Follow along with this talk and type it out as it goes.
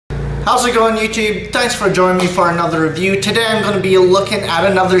How's it going, YouTube? Thanks for joining me for another review. Today I'm going to be looking at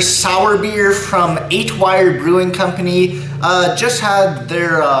another sour beer from 8 Wire Brewing Company. Just had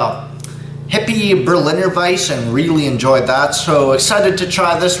their Hippie Berliner Weiss and really enjoyed that, so excited to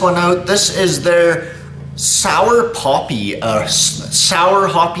try this one out. This is their Sour Poppy, Sour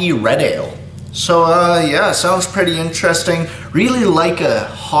Hoppy Red Ale. So yeah, sounds pretty interesting. Really like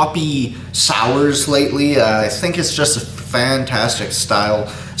hoppy sours lately. I think it's just a fantastic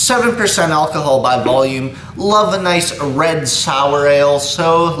style. 7% alcohol by volume. Love a nice red sour ale,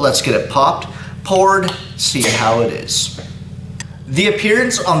 so let's get it popped, poured, see how it is. The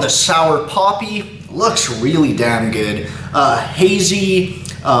appearance on the Sour Poppy looks really damn good. Hazy,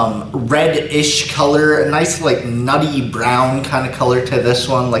 red-ish color, a nice like nutty brown kind of color to this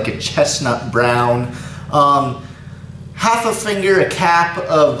one, like a chestnut brown. Half a finger, a cap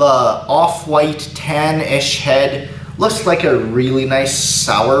of off-white tan-ish head. Looks like a really nice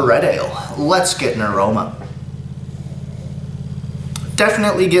sour red ale. Let's get an aroma.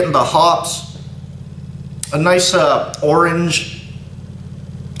 Definitely getting the hops, a nice orange,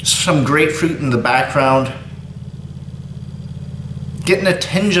 some grapefruit in the background. Getting a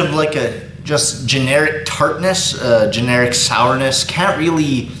tinge of like a just generic tartness, generic sourness. Can't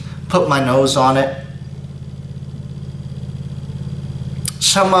really put my nose on it.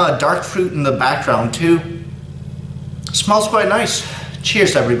 Some dark fruit in the background too. Smells quite nice.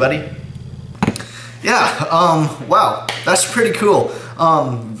 Cheers, everybody. Yeah, wow, that's pretty cool.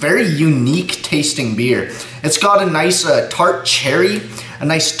 Very unique tasting beer. It's got a nice tart cherry, a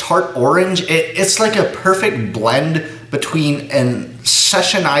nice tart orange. It's like a perfect blend between a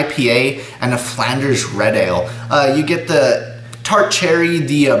session IPA and a Flanders Red Ale. You get the tart cherry,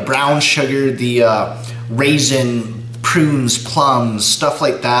 the brown sugar, the raisin, prunes, plums, stuff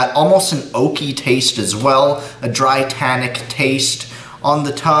like that. Almost an oaky taste as well, a dry tannic taste on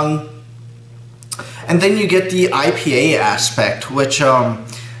the tongue. And then you get the IPA aspect, which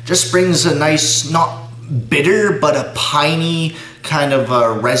just brings a nice, not bitter, but a piney kind of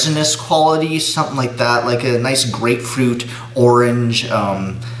resinous quality, something like that, like a nice grapefruit, orange.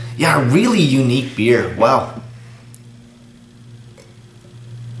 Yeah, really unique beer. Wow.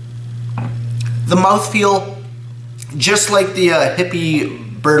 The mouthfeel, just like the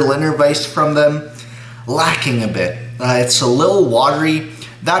Hippie Berliner Weiss from them, lacking a bit. It's a little watery.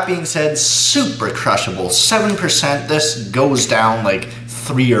 That being said, super crushable. 7%, this goes down like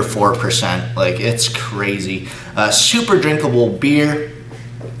 3 or 4%. Like, it's crazy. Super drinkable beer.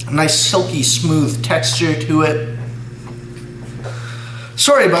 Nice silky smooth texture to it.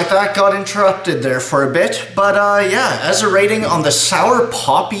 Sorry about that, got interrupted there for a bit. But yeah, as a rating on the Sour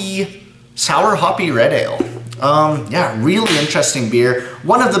Hoppy Red Ale. Yeah, really interesting beer.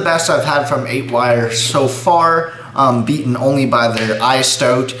 One of the best I've had from 8 Wire so far, beaten only by their Eye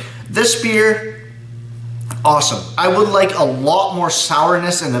Stout. This beer, awesome. I would like a lot more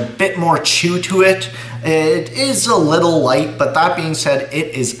sourness and a bit more chew to it. It is a little light, but that being said,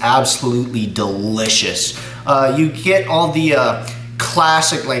 it is absolutely delicious. You get all the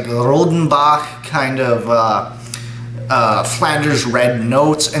classic like Rodenbach kind of Flanders red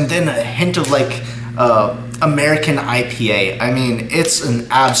notes, and then a hint of like American IPA. I mean, it's an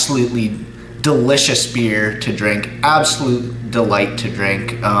absolutely delicious beer to drink, absolute delight to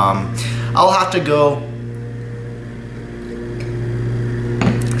drink. I'll have to go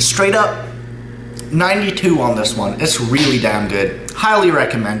straight up 92 on this one. It's really damn good. Highly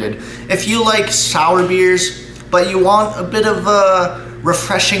recommended. If you like sour beers, but you want a bit of a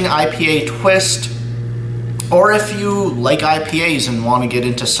refreshing IPA twist, or if you like IPAs and want to get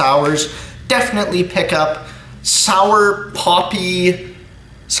into sours, definitely pick up Sour Hoppy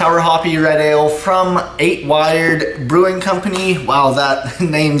Red Ale from 8 Wired Brewing Company. Wow, that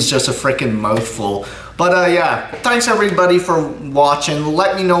name's just a freaking mouthful. But yeah, thanks everybody for watching.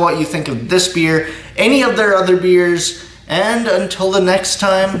 Let me know what you think of this beer, any of their other beers, and until the next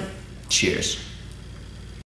time, cheers.